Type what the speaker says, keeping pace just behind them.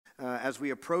as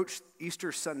we approach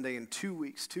Easter Sunday in 2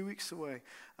 weeks away,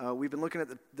 we've been looking at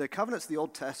the covenants of the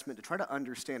Old Testament to try to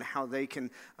understand how they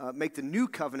can make the new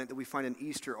covenant that we find in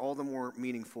Easter all the more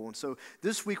meaningful. And so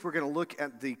this week we're going to look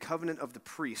at the covenant of the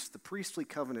priest, the priestly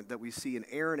covenant that we see in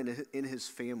Aaron and in his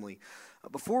family.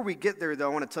 Before we get there,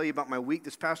 though, I want to tell you about my week.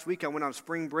 This past week, I went on a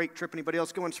spring break trip. Anybody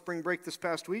else go on spring break this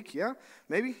past week? Yeah?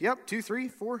 Maybe? Yep. 2, 3,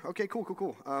 4? Okay,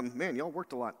 cool. Man, y'all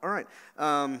worked a lot. All right.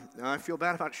 I feel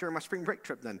bad about sharing my spring break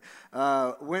trip then.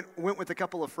 Went with a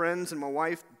couple of friends and my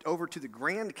wife over to the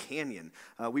Grand Canyon.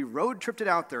 We road tripped it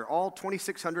out there, all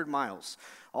 2,600 miles.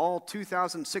 All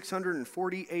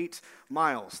 2,648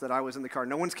 miles that I was in the car.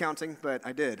 No one's counting, but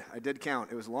I did. I did count.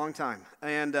 It was a long time.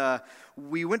 And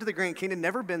we went to the Grand Canyon.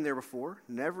 Never been there before.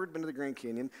 Never been to the Grand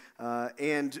Canyon.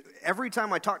 And every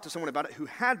time I talked to someone about it who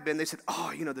had been, they said,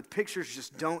 the pictures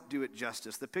just don't do it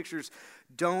justice. The pictures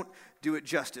don't do it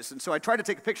justice. And so I tried to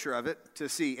take a picture of it to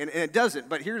see, and it doesn't.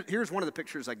 But here's one of the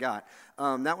pictures I got.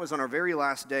 That was on our very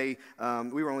last day.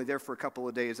 We were only there for a couple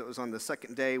of days. It was on the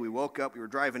second day. We woke up. We were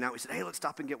driving out. We said, hey, let's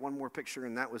stop and get one more picture,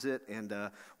 and that was it. And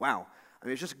wow. I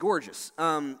mean, it's just gorgeous.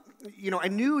 I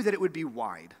knew that it would be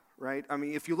wide, right? I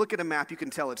mean, if you look at a map, you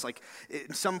can tell it's like,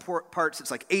 in some parts,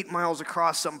 it's like 8 miles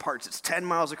across. Some parts, it's 10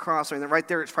 miles across. I mean, right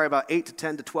there, it's probably about 8 to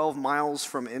 10 to 12 miles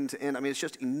from end to end. I mean, it's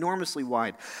just enormously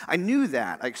wide. I knew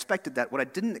that. I expected that. What I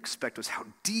didn't expect was how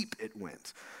deep it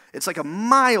went. It's like a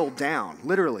mile down,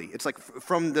 literally. It's like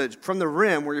from the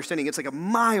rim where you're standing, it's like a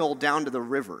mile down to the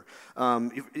river.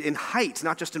 In height,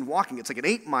 not just in walking. It's like an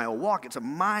 8-mile walk. It's a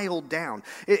mile down.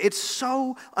 It's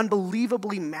so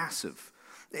unbelievably massive.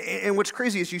 And what's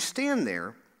crazy is you stand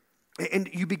there and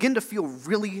you begin to feel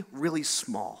really, really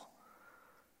small.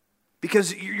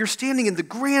 Because you're standing in the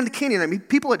Grand Canyon. I mean,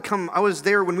 people had come, I was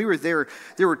there when we were there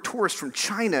were tourists from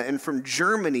China and from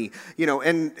Germany,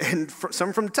 and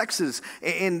some from Texas.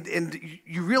 And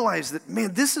you realize that,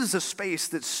 man, this is a space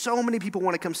that so many people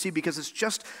want to come see because it's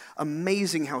just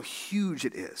amazing how huge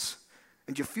it is.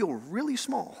 And you feel really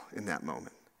small in that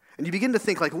moment. And you begin to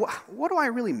think, like, what do I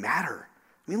really matter?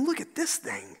 I mean, look at this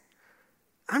thing.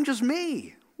 I'm just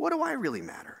me. What do I really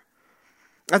matter?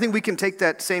 I think we can take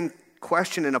that same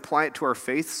question and apply it to our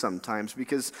faith sometimes,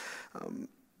 because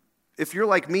if you're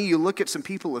like me, you look at some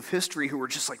people of history who were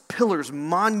just like pillars,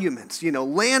 monuments,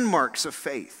 landmarks of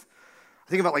faith. I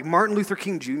think about like Martin Luther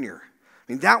King Jr. I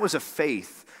mean, that was a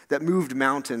faith that moved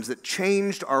mountains, that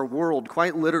changed our world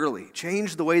quite literally,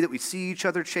 changed the way that we see each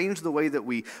other, changed the way that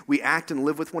we act and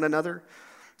live with one another.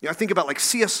 I think about like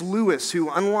C.S. Lewis, who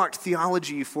unlocked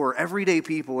theology for everyday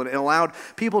people and allowed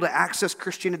people to access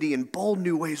Christianity in bold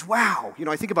new ways. Wow.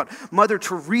 I think about Mother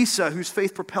Teresa, whose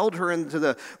faith propelled her into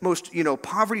the most,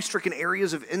 poverty-stricken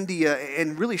areas of India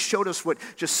and really showed us what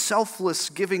just selfless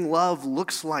giving love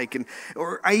looks like.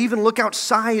 Or I even look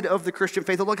outside of the Christian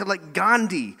faith. I look at like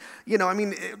Gandhi. He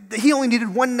only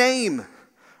needed one name.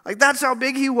 Like, that's how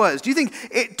big he was. Do you think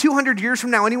 200 years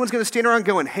from now anyone's going to stand around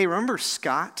going, hey, remember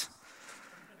Scott?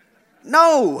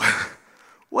 No.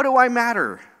 What do I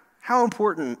matter? How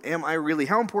important am I really?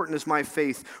 How important is my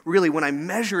faith really when I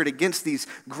measure it against these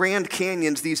Grand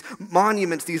Canyons, these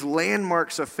monuments, these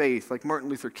landmarks of faith like Martin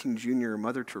Luther King Jr. or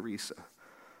Mother Teresa?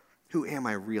 Who am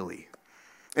I really?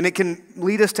 And it can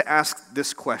lead us to ask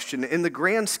this question. In the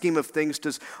grand scheme of things,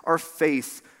 does our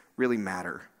faith really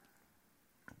matter?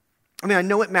 I mean, I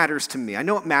know it matters to me. I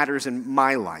know it matters in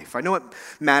my life. I know it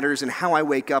matters in how I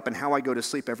wake up and how I go to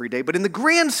sleep every day. But in the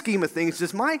grand scheme of things,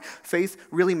 does my faith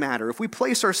really matter? If we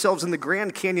place ourselves in the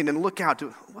Grand Canyon and look out,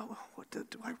 do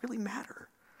I really matter?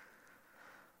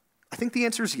 I think the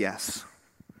answer is yes.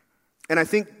 And I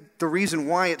think the reason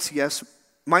why it's yes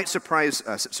might surprise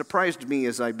us. It surprised me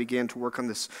as I began to work on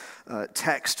this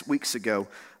text weeks ago.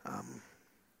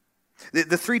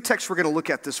 The three texts we're going to look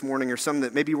at this morning are some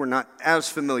that maybe we're not as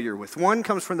familiar with. One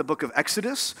comes from the book of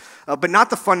Exodus, but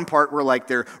not the fun part where like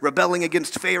they're rebelling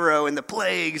against Pharaoh and the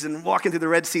plagues and walking through the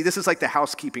Red Sea. This is like the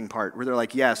housekeeping part where they're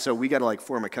like, yeah, so we got to like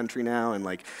form a country now and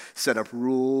like set up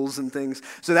rules and things.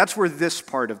 So that's where this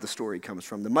part of the story comes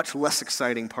from, the much less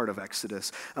exciting part of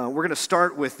Exodus. We're going to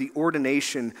start with the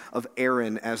ordination of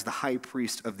Aaron as the high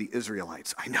priest of the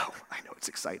Israelites. I know, it's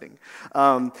exciting.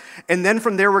 And then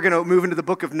from there, we're going to move into the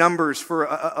book of Numbers for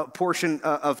a portion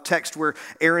of text where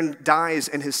Aaron dies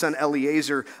and his son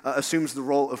Eleazar assumes the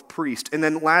role of priest. And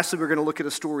then lastly, we're going to look at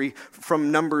a story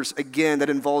from Numbers again that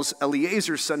involves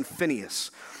Eleazar's son Phinehas.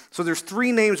 So there's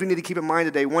three names we need to keep in mind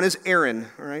today. One is Aaron,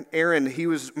 all right? Aaron, he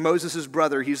was Moses'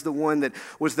 brother. He's the one that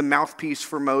was the mouthpiece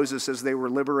for Moses as they were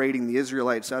liberating the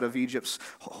Israelites out of Egypt's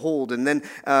hold. And then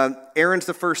Aaron's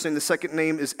the first name. The second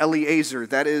name is Eleazar.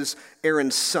 That is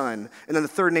Aaron's son. And then the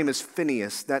third name is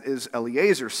Phinehas. That is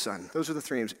Eleazar's son. Those are the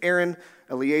three names. Aaron,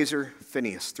 Eleazar,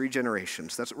 Phinehas. 3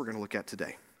 generations. That's what we're going to look at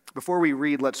today. Before we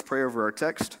read, let's pray over our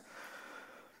text.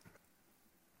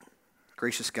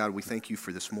 Gracious God, we thank you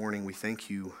for this morning. We thank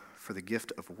you for the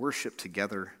gift of worship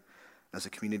together as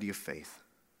a community of faith.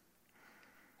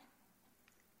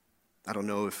 I don't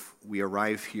know if we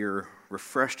arrive here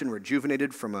refreshed and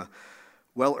rejuvenated from a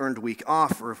well-earned week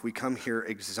off, or if we come here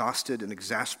exhausted and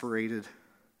exasperated.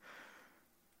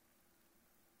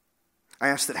 I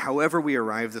ask that however we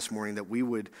arrive this morning, that we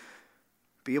would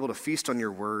be able to feast on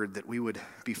your word, that we would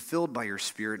be filled by your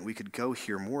Spirit, and we could go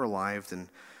here more alive than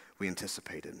we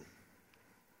anticipated.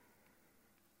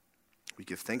 We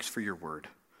give thanks for your word.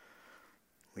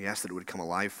 We ask that it would come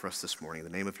alive for us this morning.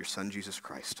 In the name of your Son, Jesus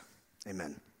Christ.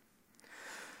 Amen.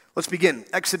 Let's begin.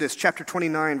 Exodus chapter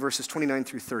 29, verses 29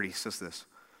 through 30 says this.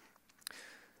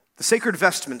 The sacred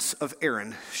vestments of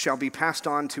Aaron shall be passed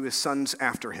on to his sons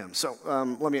after him. So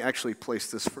let me actually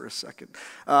place this for a second.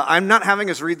 I'm not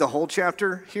having us read the whole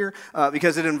chapter here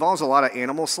because it involves a lot of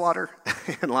animal slaughter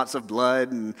and lots of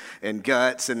blood and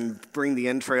guts, and bring the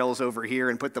entrails over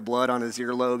here and put the blood on his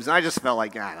earlobes. And I just felt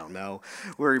like, I don't know,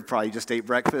 we probably just ate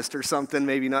breakfast or something,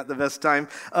 maybe not the best time.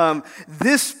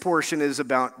 This portion is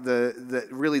about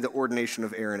really the ordination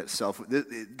of Aaron itself.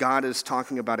 God is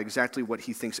talking about exactly what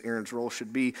he thinks Aaron's role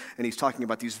should be. And he's talking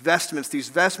about these vestments. These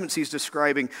vestments he's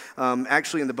describing,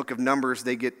 actually in the book of Numbers,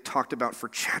 they get talked about for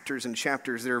chapters and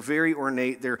chapters. They're very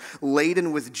ornate. They're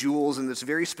laden with jewels, and it's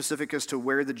very specific as to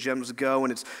where the gems go.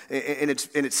 And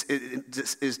it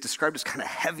is described as kind of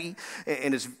heavy,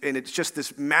 and it's just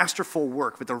this masterful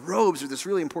work. But the robes are this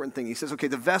really important thing. He says, okay,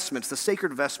 the vestments, the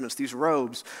sacred vestments, these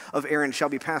robes of Aaron shall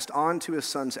be passed on to his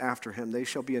sons after him. They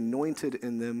shall be anointed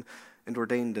in them and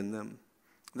ordained in them.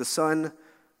 The son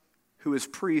who is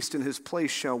priest in his place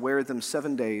shall wear them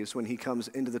 7 days when he comes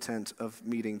into the tent of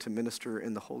meeting to minister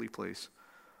in the holy place.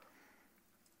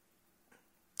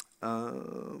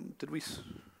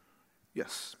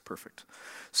 Yes, perfect.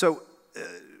 So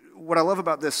what I love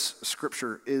about this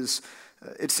scripture is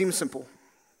it seems simple.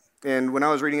 And when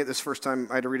I was reading it this first time,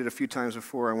 I had to read it a few times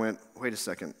before I went, wait a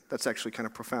second, that's actually kind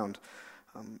of profound.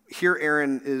 Here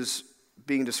Aaron is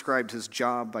being described his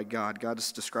job by God. God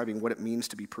is describing what it means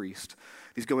to be priest.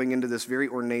 He's going into this very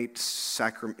ornate,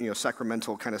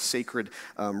 sacramental, kind of sacred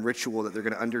ritual that they're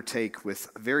going to undertake with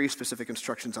very specific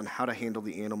instructions on how to handle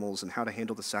the animals and how to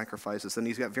handle the sacrifices. Then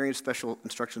he's got very special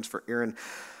instructions for Aaron.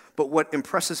 But what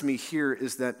impresses me here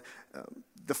is that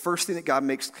the first thing that God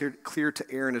makes clear to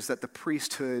Aaron is that the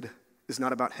priesthood is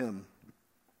not about him.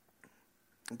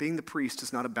 Being the priest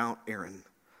is not about Aaron,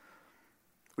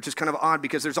 which is kind of odd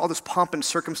because there's all this pomp and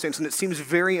circumstance, and it seems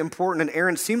very important, and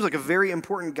Aaron seems like a very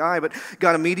important guy, but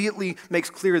God immediately makes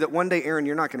clear that one day, Aaron,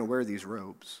 you're not going to wear these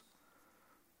robes.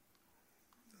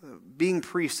 Being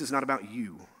priest is not about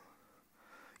you.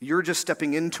 You're just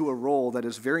stepping into a role that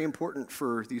is very important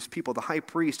for these people. The high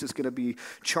priest is going to be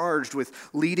charged with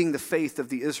leading the faith of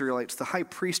the Israelites. The high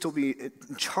priest will be in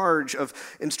charge of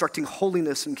instructing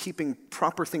holiness and keeping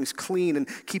proper things clean and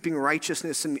keeping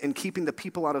righteousness and keeping the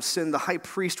people out of sin. The high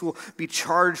priest will be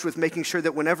charged with making sure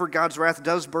that whenever God's wrath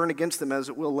does burn against them, as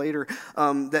it will later,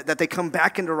 that they come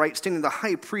back into right standing. The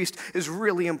high priest is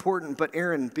really important, but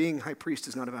Aaron, being high priest,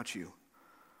 is not about you.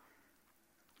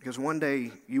 Because one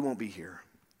day you won't be here.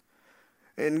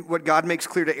 And what God makes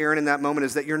clear to Aaron in that moment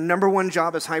is that your number one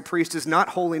job as high priest is not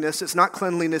holiness, it's not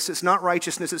cleanliness, it's not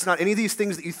righteousness, it's not any of these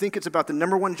things that you think it's about. The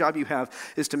number one job you have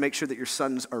is to make sure that your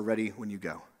sons are ready when you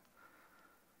go.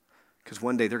 Because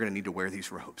one day they're going to need to wear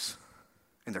these robes,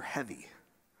 and they're heavy.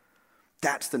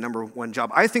 That's the number one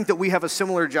job. I think that we have a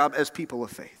similar job as people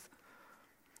of faith.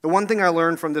 The one thing I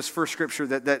learned from this first scripture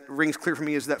that rings clear for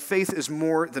me is that faith is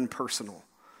more than personal.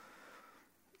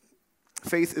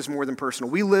 Faith is more than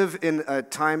personal. We live in a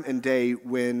time and day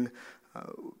when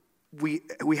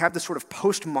we have this sort of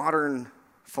postmodern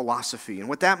philosophy. And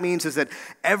what that means is that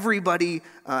everybody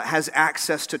has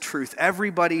access to truth.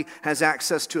 Everybody has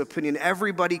access to opinion.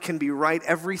 Everybody can be right.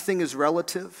 Everything is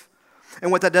relative.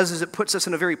 And what that does is it puts us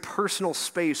in a very personal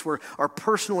space where our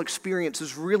personal experience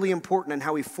is really important in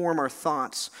how we form our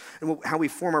thoughts and how we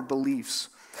form our beliefs.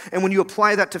 And when you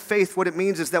apply that to faith, what it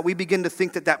means is that we begin to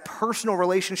think that personal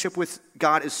relationship with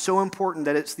God is so important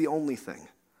that it's the only thing.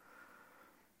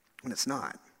 When it's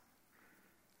not.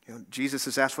 Jesus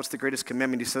is asked, what's the greatest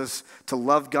commandment? He says, to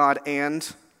love God and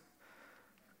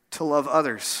to love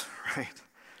others, right?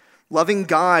 Loving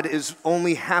God is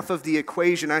only half of the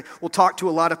equation. I will talk to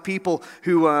a lot of people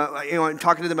who, I'm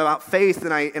talking to them about faith,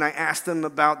 and I ask them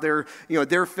about their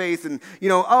faith, and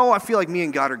I feel like me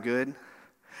and God are good.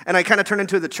 And I kind of turn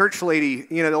into the church lady,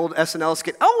 the old SNL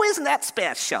skit. Oh, isn't that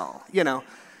special?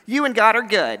 You and God are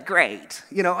good. Great.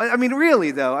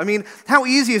 Really though. How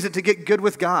easy is it to get good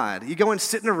with God? You go and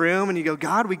sit in a room and you go,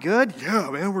 God, we good? Yeah,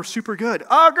 man, we're super good.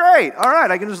 Oh, great. All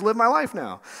right, I can just live my life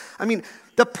now.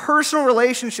 The personal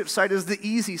relationship side is the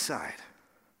easy side.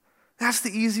 That's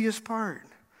the easiest part.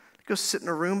 Go sit in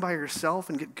a room by yourself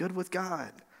and get good with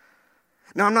God.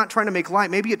 Now, I'm not trying to make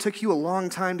light. Maybe it took you a long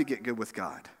time to get good with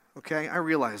God. Okay, I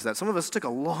realize that. Some of us took a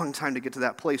long time to get to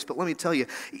that place, but let me tell you,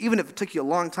 even if it took you a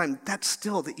long time, that's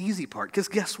still the easy part, because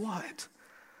guess what?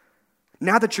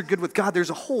 Now that you're good with God, there's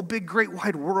a whole big, great,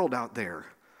 wide world out there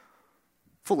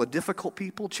full of difficult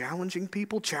people, challenging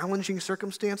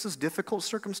circumstances, difficult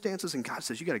circumstances, and God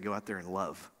says you got to go out there and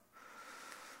love.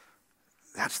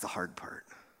 That's the hard part.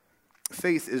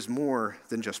 Faith is more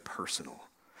than just personal.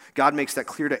 God makes that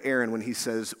clear to Aaron when he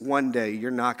says, one day you're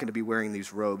not going to be wearing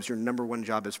these robes. Your number one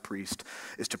job as priest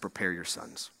is to prepare your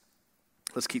sons.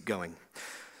 Let's keep going.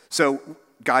 So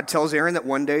God tells Aaron that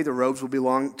one day the robes will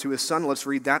belong to his son. Let's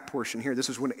read that portion here. This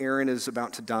is when Aaron is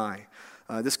about to die.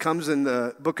 This comes in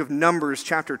the book of Numbers,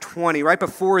 chapter 20. Right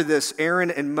before this,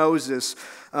 Aaron and Moses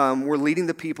were leading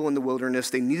the people in the wilderness.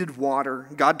 They needed water.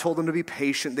 God told them to be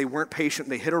patient. They weren't patient.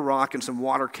 They hit a rock and some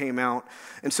water came out.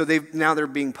 And so now they're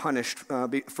being punished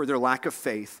for their lack of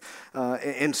faith.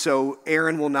 And so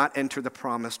Aaron will not enter the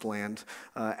promised land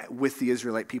with the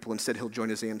Israelite people. Instead, he'll join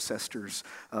his ancestors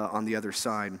on the other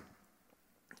side.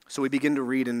 So we begin to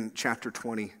read in chapter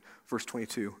 20, verse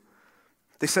 22.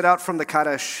 They set out from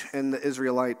Kadesh and the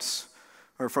Israelites,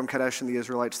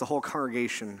 the whole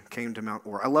congregation came to Mount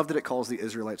Or. I love that it calls the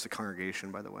Israelites a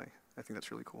congregation, by the way. I think that's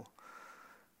really cool.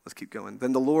 Let's keep going.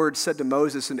 Then the Lord said to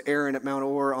Moses and Aaron at Mount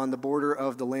Or on the border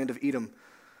of the land of Edom,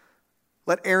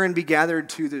 let Aaron be gathered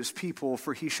to this people,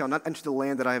 for he shall not enter the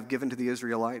land that I have given to the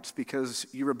Israelites, because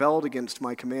you rebelled against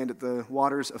my command at the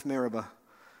waters of Meribah.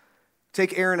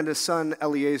 Take Aaron and his son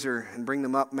Eleazar and bring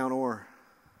them up Mount Or.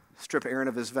 Strip Aaron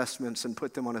of his vestments and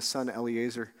put them on his son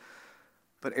Eleazar.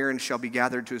 But Aaron shall be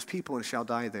gathered to his people and shall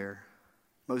die there.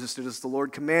 Moses did as the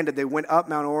Lord commanded. They went up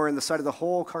Mount Or in the sight of the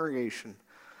whole congregation.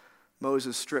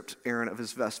 Moses stripped Aaron of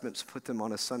his vestments, put them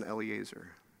on his son Eleazar.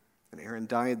 And Aaron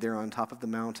died there on top of the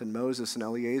mountain. Moses and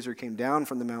Eleazar came down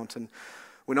from the mountain.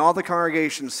 When all the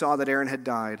congregation saw that Aaron had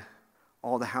died,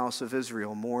 all the house of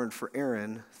Israel mourned for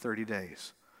Aaron 30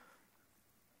 days.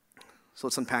 So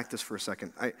let's unpack this for a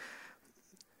second.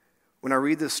 When I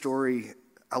read this story,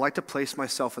 I like to place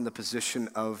myself in the position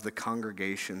of the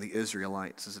congregation, the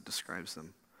Israelites, as it describes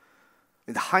them.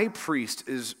 The high priest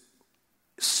is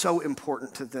so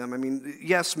important to them.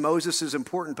 Yes, Moses is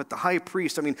important, but the high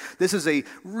priest, this is a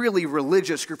really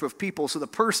religious group of people, so the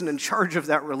person in charge of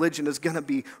that religion is going to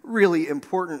be really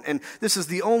important. And this is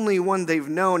the only one they've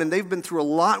known, and they've been through a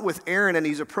lot with Aaron, and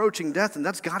he's approaching death, and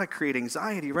that's got to create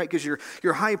anxiety, right? Because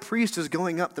your high priest is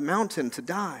going up the mountain to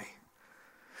die.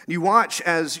 You watch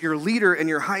as your leader and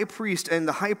your high priest and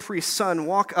the high priest's son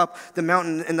walk up the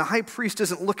mountain, and the high priest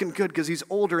isn't looking good because he's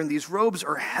older, and these robes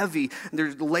are heavy, and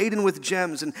they're laden with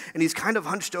gems, and he's kind of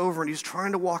hunched over, and he's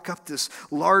trying to walk up this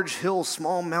large hill,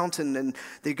 small mountain, and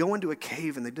they go into a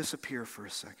cave, and they disappear for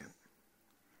a second.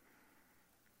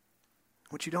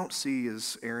 What you don't see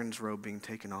is Aaron's robe being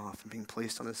taken off and being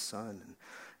placed on his son, and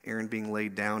Aaron being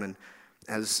laid down, and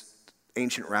as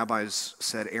ancient rabbis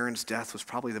said, Aaron's death was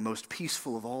probably the most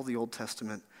peaceful of all the Old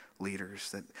Testament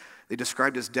leaders. That they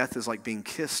described his death as like being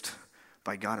kissed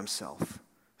by God himself.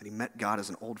 And he met God as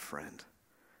an old friend.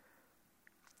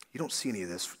 You don't see any of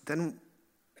this. Then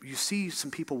you see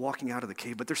some people walking out of the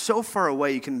cave, but they're so far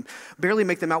away you can barely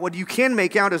make them out. What you can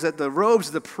make out is that the robes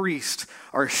of the priest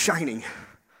are shining.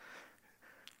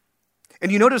 And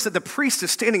you notice that the priest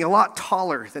is standing a lot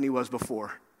taller than he was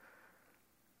before.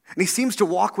 And he seems to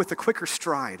walk with a quicker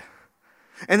stride.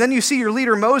 And then you see your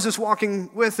leader Moses walking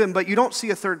with him, but you don't see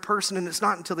a third person, and it's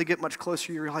not until they get much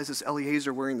closer you realize it's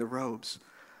Eleazar wearing the robes.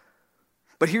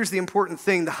 But here's the important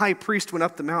thing. The high priest went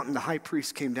up the mountain. The high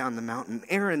priest came down the mountain.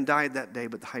 Aaron died that day,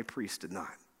 but the high priest did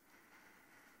not.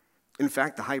 In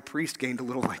fact, the high priest gained a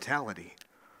little vitality.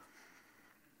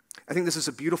 I think this is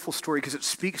a beautiful story because it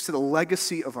speaks to the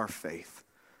legacy of our faith.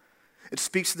 It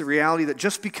speaks to the reality that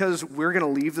just because we're going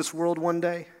to leave this world one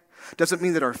day doesn't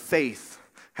mean that our faith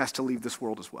has to leave this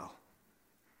world as well.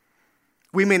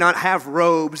 We may not have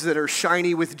robes that are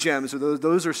shiny with gems, or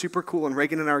those are super cool, and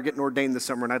Reagan and I are getting ordained this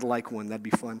summer, and I'd like one. That'd be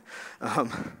fun. A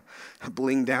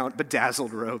blinged out,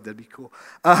 bedazzled robe, that'd be cool.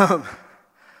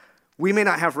 We may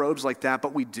not have robes like that,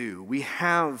 but we do. We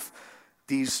have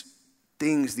these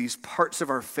things, these parts of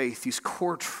our faith, these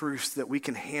core truths that we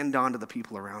can hand on to the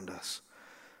people around us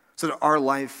so that our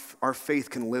life, our faith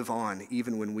can live on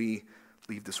even when we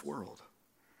leave this world.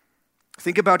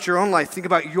 Think about your own life. Think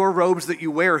about your robes that you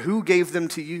wear. Who gave them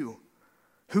to you?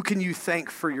 Who can you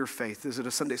thank for your faith? Is it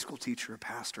a Sunday school teacher, a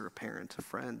pastor, a parent, a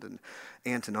friend, an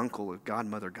aunt and uncle, a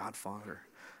godmother, godfather,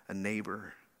 a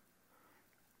neighbor?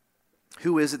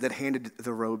 Who is it that handed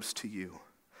the robes to you?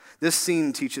 This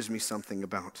scene teaches me something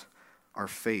about our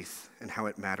faith and how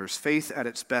it matters. Faith at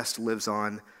its best lives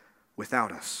on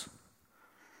without us.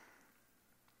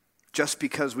 Just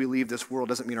because we leave this world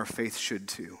doesn't mean our faith should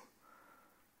too.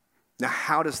 Now,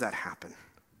 how does that happen?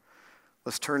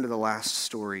 Let's turn to the last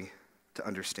story to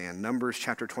understand. Numbers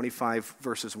chapter 25,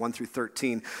 verses 1 through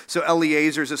 13. So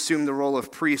Eleazar's assumed the role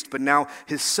of priest, but now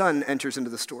his son enters into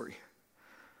the story.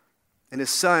 And his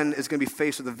son is going to be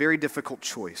faced with a very difficult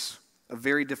choice, a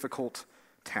very difficult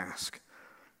task.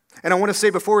 And I want to say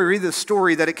before we read this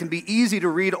story that it can be easy to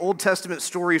read Old Testament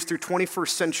stories through 21st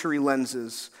century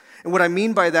lenses. And what I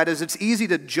mean by that is it's easy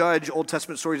to judge Old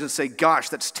Testament stories and say, gosh,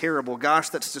 that's terrible. Gosh,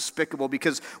 that's despicable,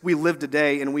 because we live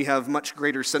today and we have much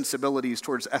greater sensibilities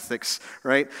towards ethics,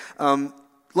 right?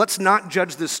 Let's not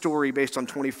judge this story based on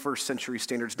 21st century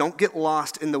standards. Don't get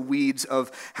lost in the weeds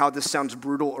of how this sounds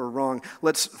brutal or wrong.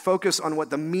 Let's focus on what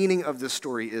the meaning of this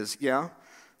story is, yeah?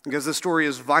 Because the story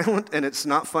is violent and it's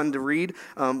not fun to read,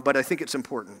 but I think it's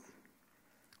important.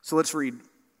 So let's read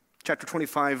chapter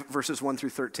 25, verses 1 through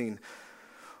 13.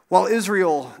 While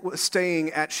Israel was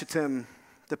staying at Shittim,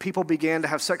 the people began to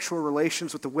have sexual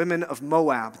relations with the women of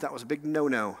Moab. That was a big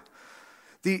no-no.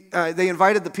 They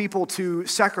invited the people to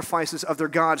sacrifices of their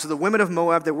gods. So the women of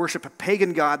Moab, they worship a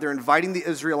pagan god. They're inviting the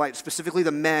Israelites, specifically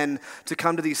the men, to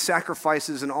come to these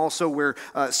sacrifices, and also where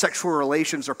sexual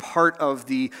relations are part of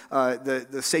the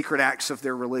sacred acts of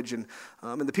their religion.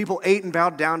 And the people ate and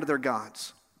bowed down to their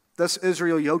gods. Thus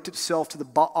Israel yoked itself to the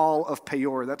Baal of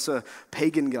Peor. That's a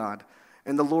pagan god.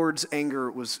 And the Lord's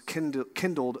anger was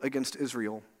kindled against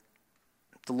Israel.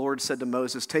 The Lord said to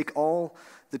Moses, "Take all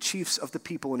the chiefs of the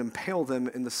people and impale them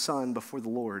in the sun before the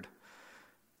Lord,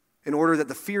 in order that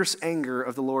the fierce anger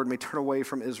of the Lord may turn away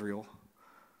from Israel."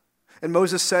 And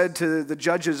Moses said to the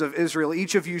judges of Israel,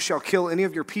 "Each of you shall kill any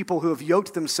of your people who have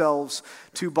yoked themselves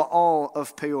to Baal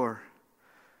of Peor."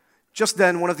 Just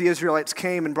then, one of the Israelites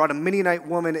came and brought a Midianite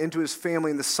woman into his family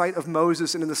in the sight of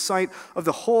Moses and in the sight of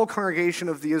the whole congregation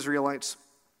of the Israelites,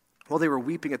 while they were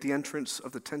weeping at the entrance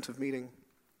of the tent of meeting.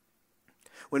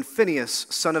 When Phinehas,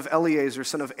 son of Eleazar,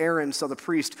 son of Aaron, son of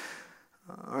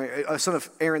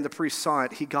Aaron the priest, saw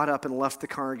it, he got up and left the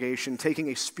congregation. Taking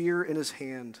a spear in his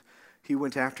hand, he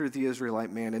went after the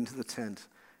Israelite man into the tent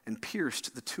and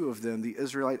pierced the two of them, the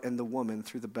Israelite and the woman,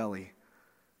 through the belly.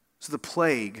 So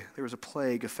there was a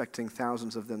plague affecting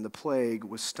thousands of them. The plague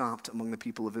was stopped among the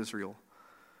people of Israel.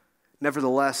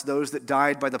 Nevertheless, those that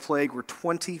died by the plague were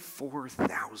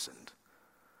 24,000.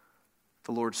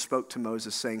 The Lord spoke to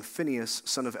Moses, saying, "Phinehas,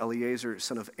 son of Eleazar,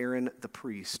 son of Aaron the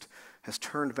priest, has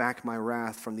turned back my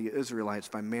wrath from the Israelites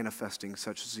by manifesting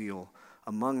such zeal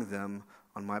among them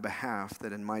on my behalf,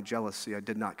 that in my jealousy I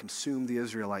did not consume the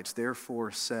Israelites.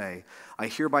 Therefore say, I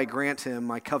hereby grant him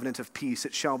my covenant of peace.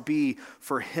 It shall be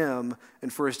for him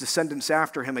and for his descendants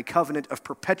after him a covenant of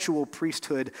perpetual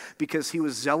priesthood, because he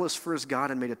was zealous for his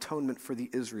God and made atonement for the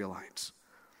Israelites."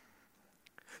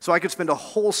 So I could spend a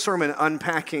whole sermon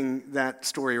unpacking that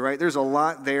story, right? There's a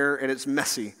lot there, and it's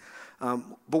messy.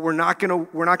 But we're not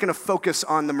gonna focus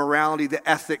on the morality, the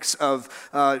ethics of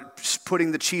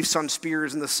putting the chiefs on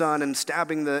spears in the sun and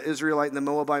stabbing the Israelite and the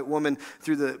Moabite woman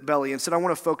through the belly. Instead, I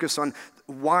want to focus on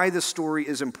why the story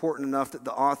is important enough that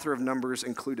the author of Numbers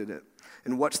included it.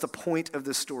 And what's the point of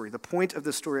this story? The point of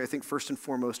this story, I think, first and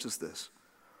foremost, is this: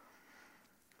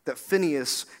 that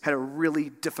Phinehas had a really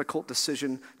difficult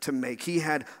decision to make. He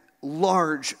had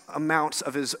large amounts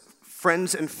of his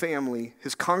friends and family,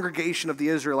 his congregation of the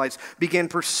Israelites, began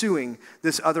pursuing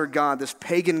this other god, this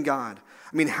pagan god.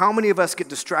 I mean, how many of us get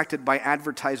distracted by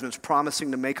advertisements promising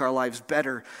to make our lives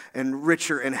better and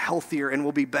richer and healthier, and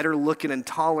we'll be better looking and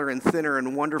taller and thinner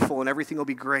and wonderful, and everything will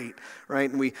be great,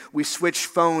 right? And we switch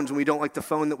phones, and we don't like the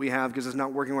phone that we have because it's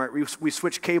not working right. We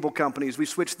switch cable companies. We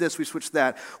switch this, we switch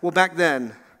that. Well, back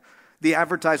then, the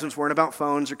advertisements weren't about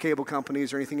phones or cable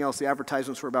companies or anything else. The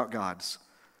advertisements were about gods.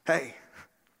 Hey,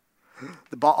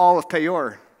 the Baal of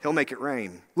Peor, he'll make it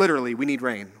rain. Literally, we need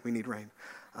rain. We need rain.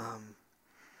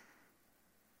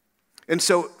 And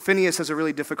so Phinehas has a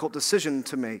really difficult decision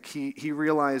to make. He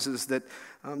realizes that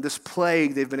this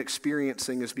plague they've been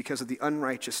experiencing is because of the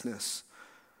unrighteousness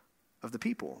of the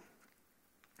people.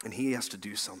 and he has to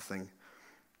do something.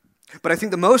 But I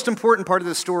think the most important part of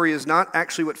the story is not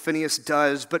actually what Phinehas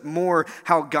does, but more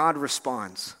how God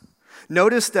responds.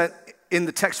 Notice that in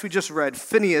the text we just read,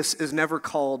 Phinehas is never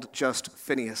called just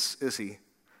Phinehas, is he?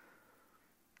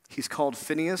 He's called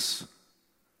Phinehas,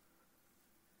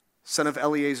 son of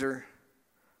Eleazar,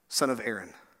 son of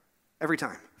Aaron. Every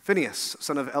time. Phinehas,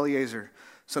 son of Eleazar,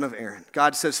 son of Aaron.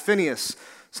 God says, Phinehas,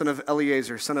 son of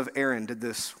Eleazar, son of Aaron, did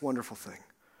this wonderful thing.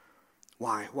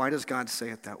 Why? Why does God say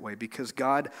it that way? Because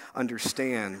God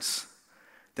understands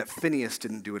that Phinehas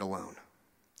didn't do it alone.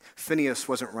 Phinehas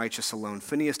wasn't righteous alone.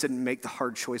 Phinehas didn't make the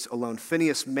hard choice alone.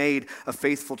 Phinehas made a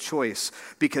faithful choice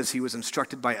because he was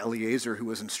instructed by Eleazar, who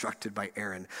was instructed by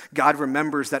Aaron. God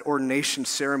remembers that ordination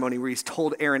ceremony where he's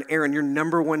told Aaron, Aaron, your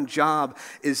number one job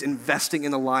is investing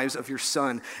in the lives of your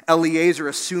son. Eleazar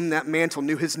assumed that mantle,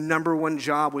 knew his number one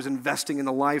job was investing in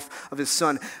the life of his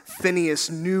son.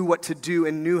 Phinehas knew what to do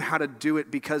and knew how to do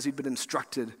it because he'd been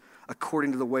instructed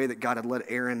according to the way that God had led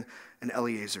Aaron and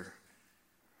Eleazar.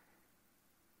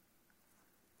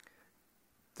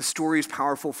 The story is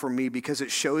powerful for me because it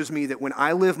shows me that when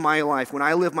I live my life, when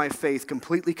I live my faith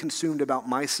completely consumed about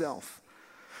myself,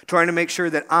 trying to make sure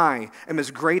that I am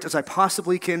as great as I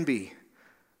possibly can be,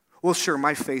 well, sure,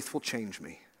 my faith will change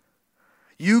me.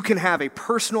 You can have a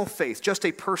personal faith, just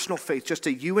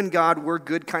a you and God, we're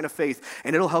good kind of faith,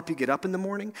 and it'll help you get up in the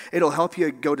morning. It'll help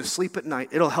you go to sleep at night.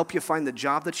 It'll help you find the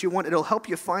job that you want. It'll help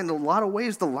you find in a lot of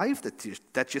ways the life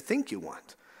that you think you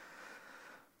want.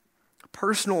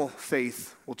 Personal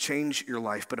faith will change your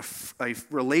life, but a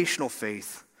relational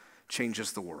faith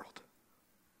changes the world.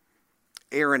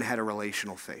 Aaron had a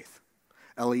relational faith.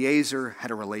 Eleazar had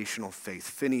a relational faith.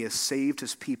 Phinehas saved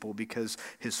his people because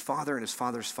his father and his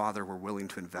father's father were willing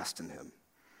to invest in him.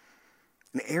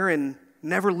 And Aaron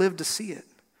never lived to see it.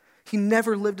 He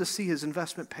never lived to see his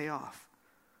investment pay off.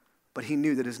 But he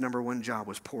knew that his number one job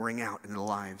was pouring out into the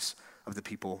lives of the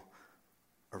people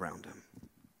around him.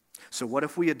 So what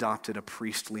if we adopted a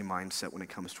priestly mindset when it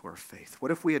comes to our faith? What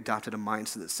if we adopted a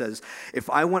mindset that says, if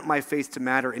I want my faith to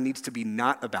matter, it needs to be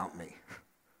not about me.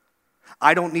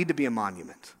 I don't need to be a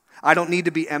monument. I don't need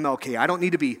to be MLK. I don't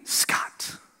need to be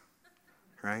Scott,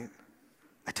 right?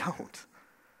 I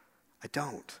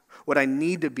don't. What I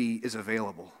need to be is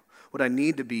available. What I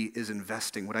need to be is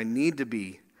investing. What I need to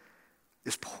be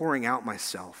is pouring out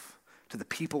myself to the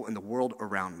people in the world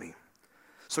around me.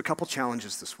 So a couple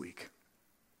challenges this week.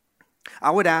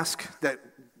 I would ask that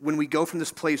when we go from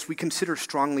this place, we consider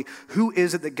strongly, who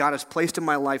is it that God has placed in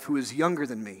my life who is younger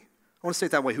than me? I want to say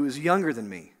it that way, who is younger than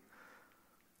me,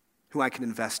 who I can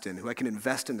invest in, who I can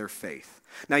invest in their faith.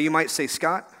 Now you might say,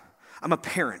 Scott, I'm a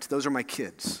parent. Those are my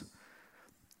kids.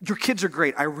 Your kids are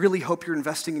great. I really hope you're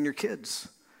investing in your kids.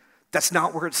 That's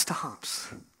not where it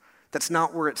stops.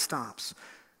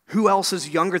 Who else is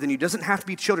younger than you? It doesn't have to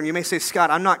be children. You may say, Scott,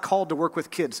 I'm not called to work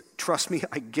with kids. Trust me,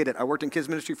 I get it. I worked in kids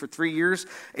ministry for 3 years.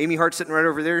 Amy Hart sitting right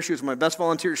over there. She was my best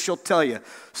volunteer. She'll tell you,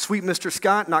 sweet Mr.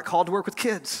 Scott, not called to work with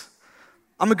kids.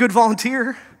 I'm a good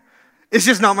volunteer. It's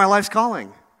just not my life's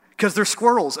calling because they're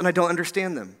squirrels and I don't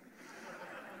understand them.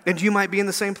 And you might be in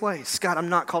the same place. Scott, I'm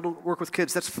not called to work with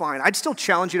kids. That's fine. I'd still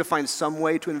challenge you to find some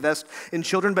way to invest in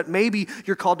children, but maybe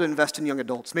you're called to invest in young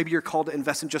adults. Maybe you're called to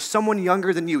invest in just someone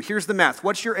younger than you. Here's the math.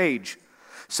 What's your age?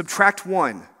 Subtract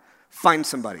 1. Find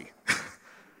somebody.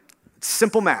 It's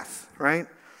simple math, right?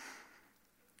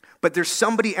 But there's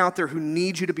somebody out there who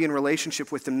needs you to be in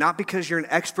relationship with them, not because you're an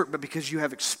expert, but because you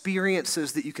have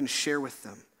experiences that you can share with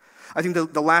them. I think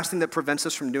the last thing that prevents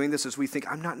us from doing this is we think,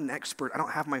 I'm not an expert. I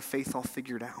don't have my faith all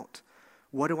figured out.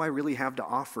 What do I really have to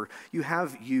offer? You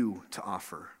have you to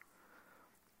offer.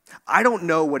 I don't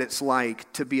know what it's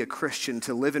like to be a Christian,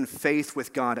 to live in faith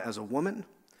with God as a woman,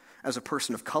 as a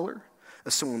person of color,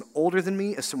 as someone older than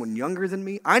me, as someone younger than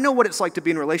me. I know what it's like to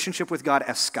be in relationship with God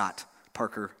as Scott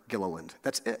Parker Gilliland.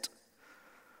 That's it.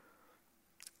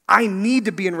 I need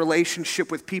to be in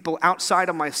relationship with people outside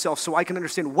of myself so I can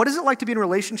understand what is it like to be in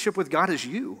relationship with God as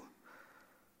you?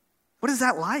 What is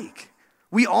that like?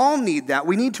 We all need that.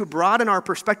 We need to broaden our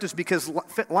perspectives because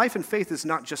life and faith is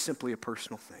not just simply a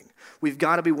personal thing. We've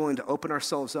got to be willing to open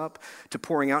ourselves up to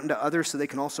pouring out into others so they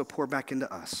can also pour back into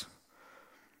us.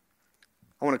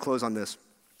 I want to close on this.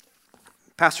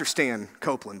 Pastor Stan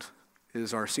Copeland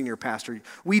is our senior pastor.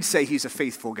 We'd say he's a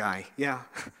faithful guy. Yeah.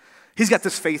 He's got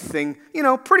this faith thing,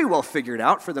 pretty well figured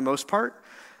out for the most part.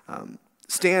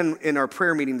 Stan, in our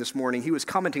prayer meeting this morning, he was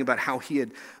commenting about how he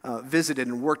had visited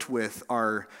and worked with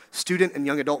our student and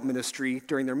young adult ministry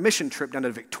during their mission trip down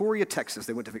to Victoria, Texas.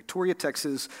 They went to Victoria,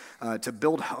 Texas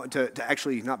to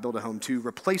actually not build a home, to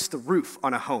replace the roof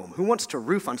on a home. Who wants to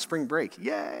roof on spring break?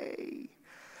 Yay!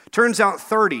 Turns out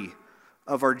 30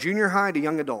 of our junior high to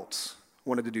young adults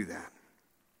wanted to do that.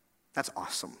 That's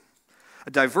awesome. A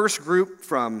diverse group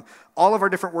from all of our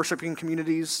different worshiping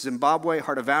communities, Zimbabwe,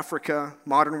 Heart of Africa,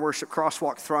 Modern Worship,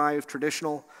 Crosswalk, Thrive,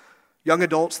 Traditional, young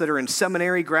adults that are in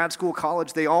seminary, grad school,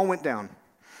 college, they all went down.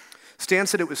 Stan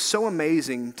said it was so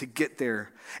amazing to get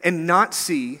there and not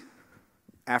see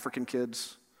African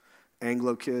kids,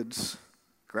 Anglo kids,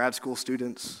 grad school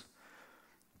students.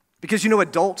 Because,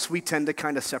 adults, we tend to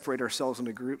kind of separate ourselves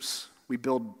into groups. We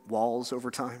build walls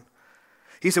over time.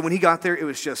 He said when he got there, it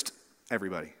was just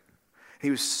everybody. It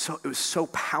was so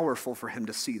powerful for him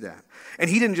to see that. And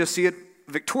he didn't just see it.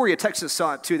 Victoria, Texas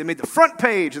saw it too. They made the front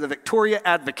page of the Victoria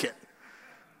Advocate.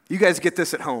 You guys get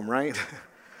this at home, right?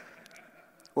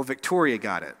 Well, Victoria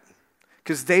got it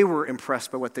because they were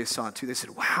impressed by what they saw too. They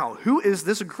said, wow, who is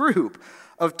this group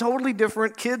of totally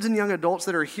different kids and young adults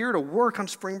that are here to work on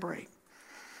spring break?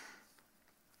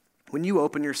 When you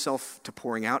open yourself to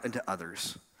pouring out into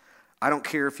others, I don't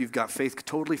care if you've got faith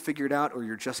totally figured out or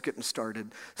you're just getting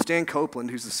started. Stan Copeland,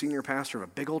 who's the senior pastor of a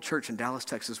big old church in Dallas,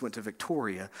 Texas, went to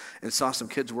Victoria and saw some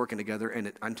kids working together,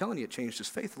 and I'm telling you, it changed his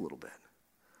faith a little bit.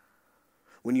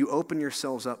 When you open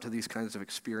yourselves up to these kinds of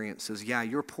experiences, yeah,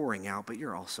 you're pouring out, but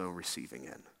you're also receiving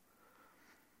in.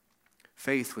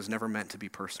 Faith was never meant to be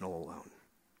personal alone.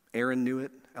 Aaron knew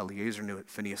it, Eliezer knew it,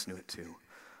 Phineas knew it too.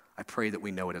 I pray that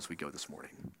we know it as we go this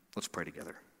morning. Let's pray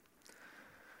together.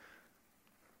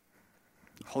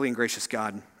 Holy and gracious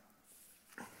God,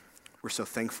 we're so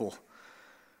thankful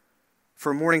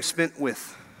for a morning spent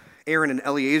with Aaron and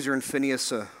Eliezer and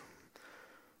Phineas, a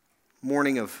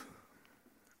morning of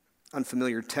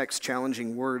unfamiliar text,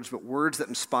 challenging words, but words that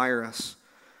inspire us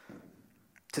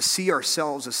to see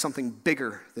ourselves as something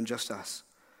bigger than just us.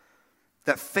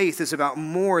 That faith is about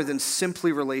more than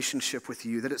simply relationship with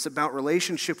you, that it's about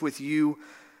relationship with you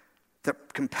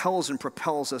that compels and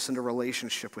propels us into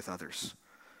relationship with others.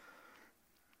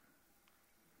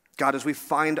 God, as we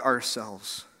find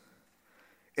ourselves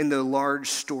in the large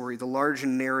story, the large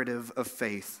narrative of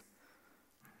faith,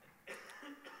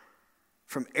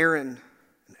 from Aaron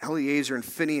and Eliezer and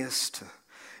Phineas to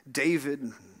David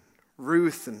and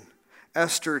Ruth and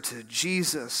Esther to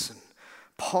Jesus and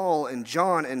Paul and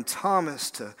John and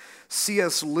Thomas to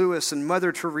C.S. Lewis and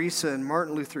Mother Teresa and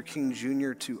Martin Luther King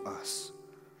Jr. to us.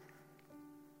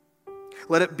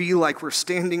 Let it be like we're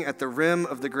standing at the rim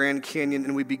of the Grand Canyon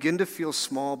and we begin to feel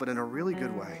small, but in a really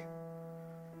good way.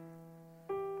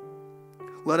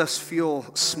 Let us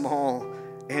feel small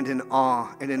and in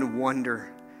awe and in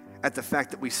wonder at the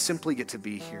fact that we simply get to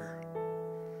be here,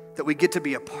 that we get to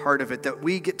be a part of it, that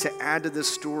we get to add to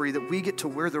this story, that we get to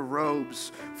wear the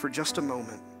robes for just a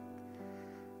moment.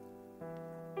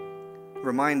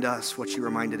 Remind us what you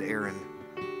reminded Aaron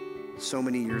so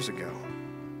many years ago,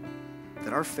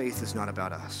 that our faith is not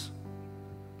about us.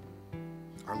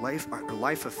 Our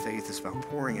life of faith is about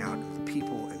pouring out into the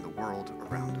people in the world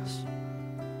around us.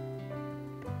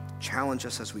 Challenge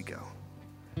us as we go.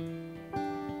 In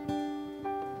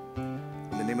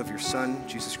the name of your Son,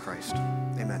 Jesus Christ,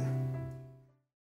 amen.